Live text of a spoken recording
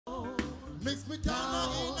Makes me down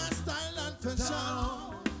in a style and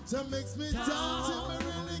fashion. So makes me down till me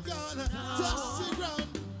really gonna touch the ground.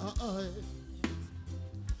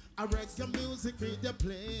 I reggae music me they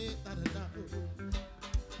play.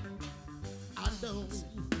 I know.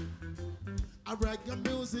 I reggae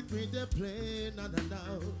music me they play.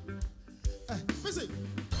 Listen.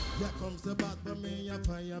 Here comes the bat for me, a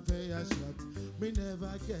fire, pay a shot. Me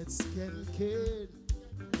never get skin kid.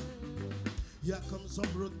 Here comes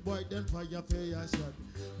some rude boy, then fire, pay a shot.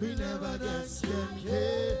 Me never get skin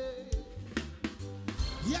kid.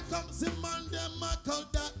 Here comes the man, them I call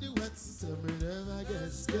that the wet system. Me never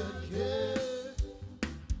get skin kid.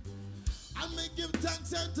 I may give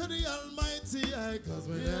thanks unto the Almighty, cause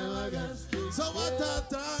we never get skin. So what a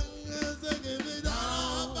tongue to give me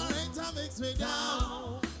down. Operator makes me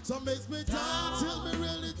down. So makes me down till me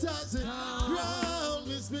really touch it. Ground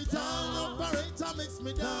makes me down. Operator makes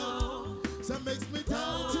me down. So makes me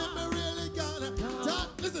down till me really gonna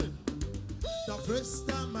talk. Listen. The first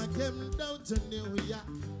time I came down to New York,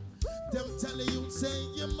 them telling you say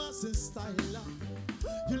you mustn't style up.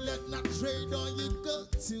 You let not trade or you go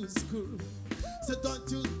to school. So don't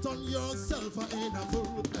you turn yourself in a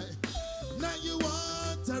fool. Now you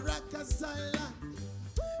want to rock a silent.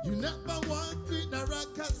 You never want me to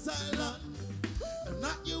rock a silent. And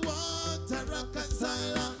now you want to rock a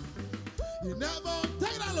silent. You never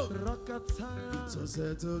take that look. Rock a silent. So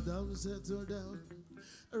settle down, settle down.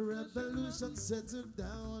 A revolution, settle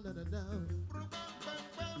down and down.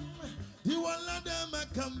 You all of them I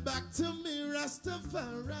come back to me,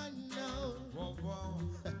 Rastafari now.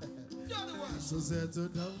 So settle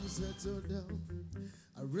down, settle down.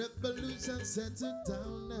 A revolution, settle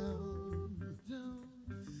down now.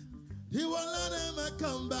 You all of them I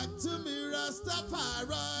come back to me,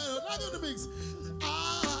 Rastafari. Not gonna mix.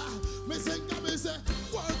 Me sing, me say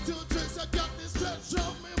 1, 2, 3. So got this stretch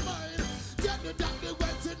on me mind. Tell you that the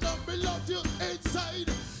waiting on me love you inside.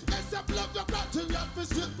 Yes, I love you, got to have to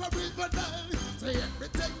strip for river night. Say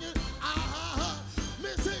everything you me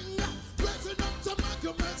sing, raising up some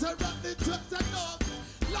arguments around the church and all.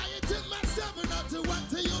 Lying to myself and not to want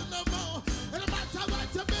to you no more. And no matter what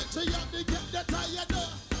to make sure you have to get the tired of.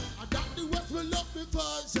 And that the West will love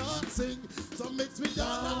before short sing. So makes me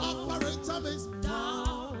down, the operator makes me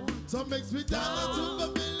down. So makes me down, the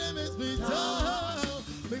family makes me down.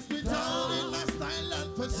 Makes me down in my style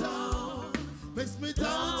and fashion. Makes me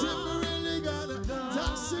down till me really gonna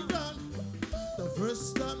touch the ground. The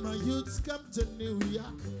first time my youths come to New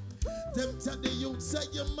York, them tell the youth say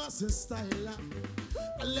you mustn't style up.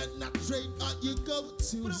 And let not trade or you go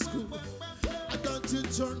to school. And don't you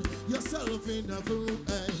turn yourself in a fool.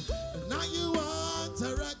 And now you want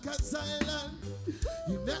to rock a silent.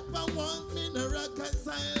 You never want me to rock a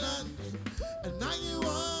silent. And now you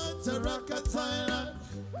want to rock a silent.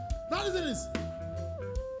 Now listen to this.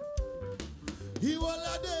 He will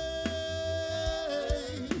a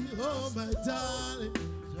day, oh my darling.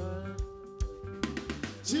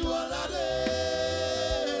 She will a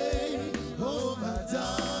day, oh my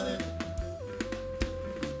darling.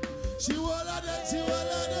 She will a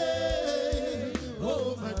day,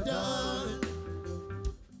 oh my darling.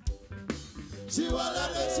 She will a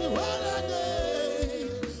day,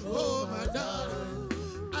 oh my darling.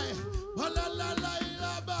 Aye, la la la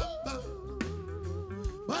la bam bam,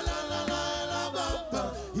 la la la la bam bam.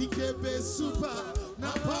 He kept it super,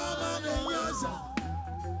 na permanent yasa.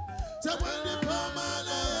 So when the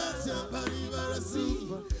permanent yasa, Bariva see,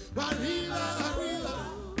 Bariva.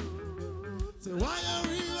 So why a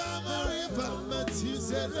river, Mariva, but you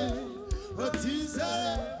said,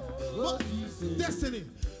 Destiny.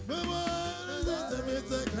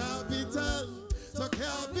 It's a capital, so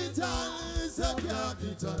capital is a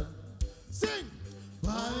capital. Sing! I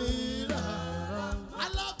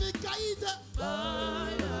love the kaita.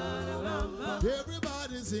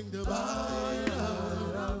 Everybody sing the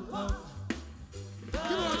baila.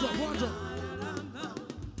 Give me one drop.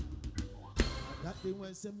 That they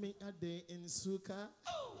want to make a day in Suka.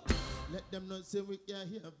 Let them know say we are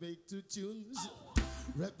here bake two tunes.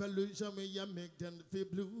 Revolution we ya make them feel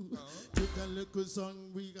blue. Take a little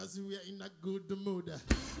song we cause we are in a good mood.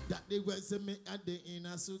 That they want to make a day in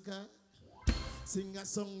Asuka. Sing a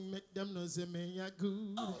song make them know say me a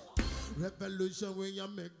good. Revolution we ya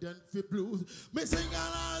make them feel blue. Me sing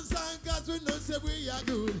a song cause we know say we are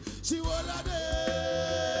good. She will a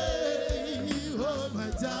day, oh my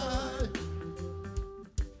God.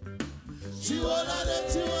 She will a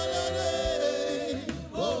day,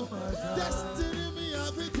 oh my God. Destiny.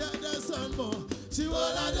 Son more. She will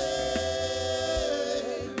a day,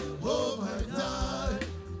 oh my God.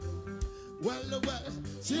 Well,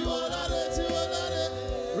 she will a day,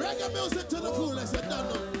 reggae music to the fullest. You don't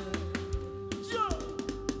know.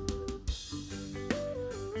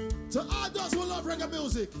 To all those who love reggae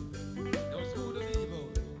music, and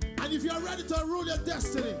if you are ready to rule your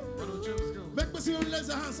destiny, make me see you raise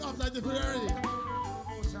your hands up like if you're ready.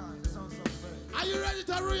 Are you ready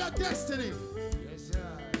to rule your destiny? Yes,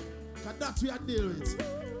 sir. Because that's what I deal with.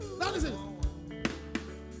 Now listen.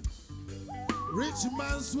 Rich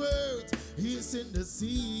man's wealth is in the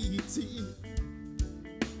city.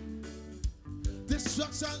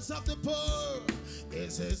 Destructions of the poor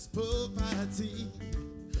is his poverty.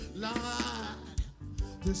 Lord,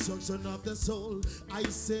 destruction of the soul, I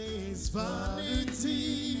say is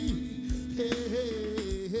vanity. Hey,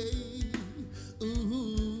 hey, hey.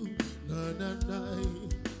 Ooh, na na na.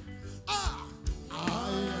 Ah, I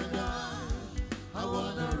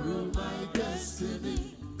wanna rule my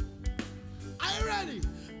destiny. Are you ready?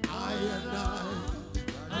 I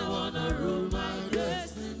wanna rule my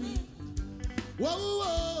destiny. Whoa,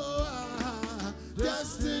 whoa,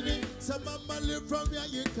 destiny. So mama look from where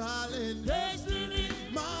you calling. Destiny.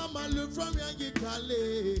 Mama look from where you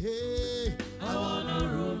calling. I wanna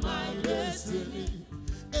rule my destiny.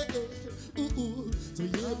 Eh, eh, ooh, ooh. So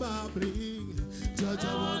you bring Judge,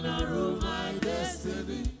 I wanna rule my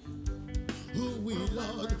destiny. Who we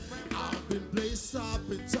Lord, I've been placed up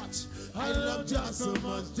in touch. I love just so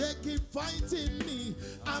much. They keep fighting me.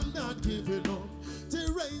 I'm not giving up. To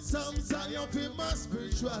raise some Zion in my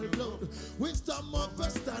spiritual blood. Wisdom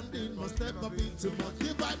understanding must never be too much.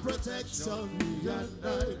 Divine protection, me and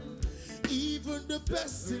I. Even the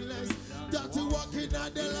pestilence that you walking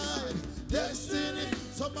on the line. Destiny.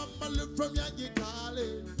 So mama look from your you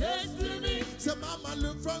calling. Destiny. So mama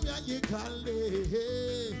look from your you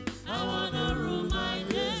calling. I wanna rule my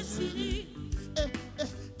destiny. Eh, eh,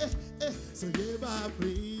 eh, eh. So give up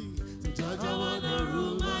me. So judge I wanna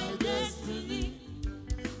rule my destiny.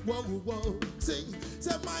 Whoa, whoa, sing.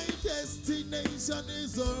 Say my destination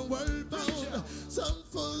is world bound. Some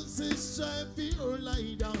forces strive to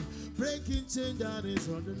lie down. Breaking chain that is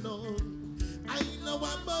unknown. I know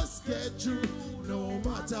I must get through, no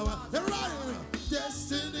matter what. Right.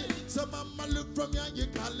 Destiny. So mama look from your you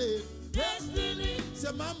call it. Destiny.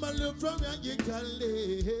 So mama look from your you call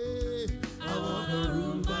it. I wanna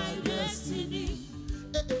rule my destiny.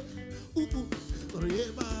 Eh, eh, ooh, ooh.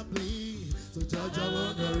 Please. So judge, I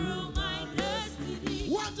wanna rule my destiny.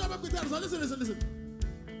 One job up with that. So listen, listen, listen.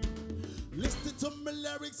 Listen to me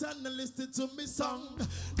lyrics and listen to me song.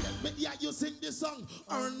 Let me hear you sing this song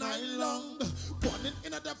all night long. Burning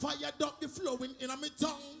in the fire, don't be flowing in my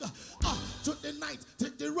tongue. To the night,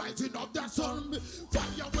 take the rising of the sun.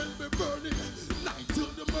 Fire will be burning, night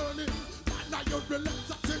till the morning. And now you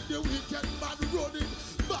relax, I take the weekend man running.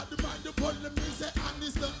 But the mind upon me say, and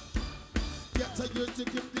it's the get to you to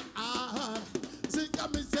give the eye. Sing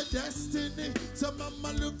me say destiny. So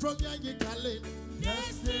mama look from your you calling.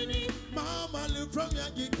 Destiny. Mama look from your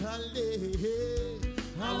you calling.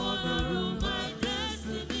 I wanna rule my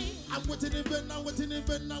destiny. I'm waiting even, I'm waiting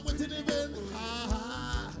even, I'm waiting even. I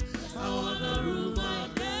wanna rule my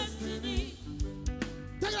destiny.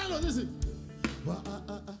 Take it out, listen.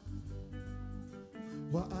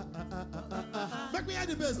 Make me add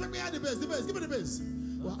the bass, make me add the bass, give me the bass.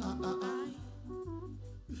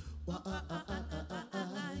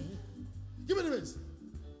 Give me the bass.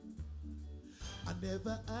 I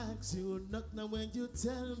never ask you nothing when you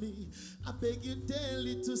tell me. I beg you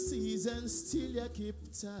daily to cease and still you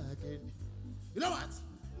keep talking. You know what?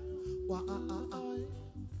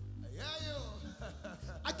 Yeah, you.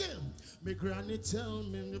 Again, my granny tell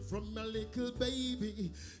me from a little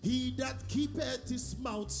baby, he that keepeth his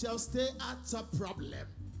mouth shall stay at a problem.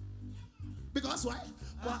 Because why?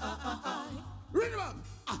 Read them up.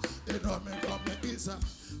 It don't make up is a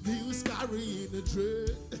news carrying the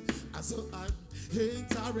trade. And so I'm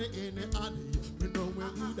sorry in the honey. We know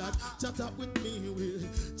when you that chat up with me, will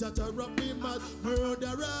chat up me mad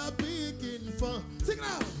murderer picking fun. Sing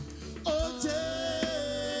now. Oh,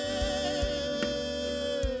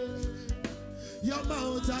 your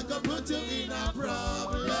mouth I can put you in a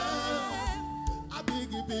problem. A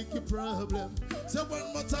biggie problem. So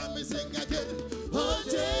one more time we sing again. Oh,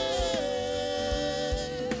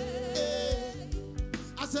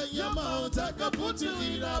 I say your mouth I can put you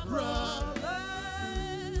in a problem.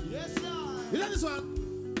 Yes, sir. You know this one?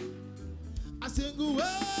 I sing away,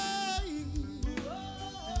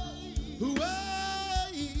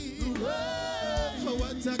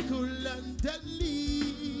 what a cool and deadly.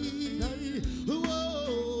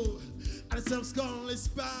 Whoa, and some skull is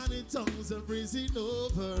spanning tongues and freezing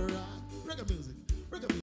over. Reggae music, reggae music.